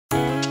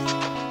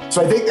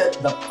So I think that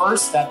the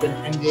first step in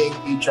ending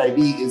HIV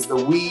is the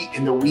we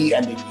in the we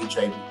ending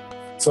HIV.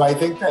 So I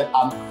think that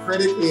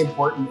critically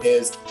important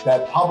is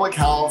that public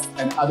health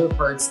and other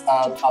parts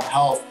of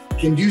health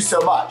can do so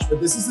much, but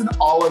this is an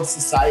all of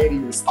society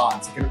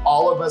response. It can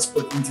all of us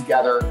working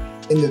together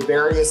in the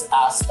various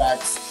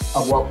aspects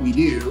of what we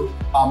do,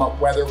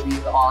 whether we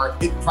are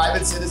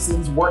private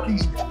citizens working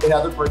in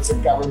other parts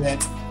of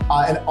government.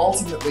 And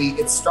ultimately,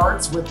 it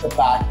starts with the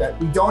fact that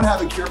we don't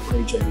have a cure for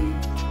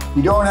HIV.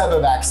 We don't have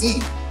a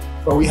vaccine,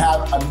 but we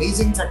have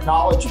amazing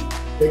technology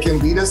that can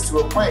lead us to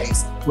a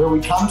place where we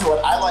come to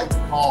what I like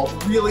to call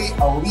really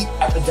elite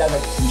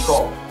epidemic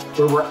control,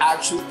 where we're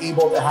actually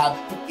able to have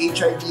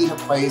HIV in a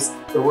place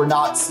where we're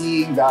not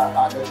seeing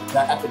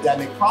the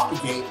epidemic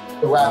propagate,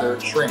 but rather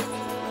shrink.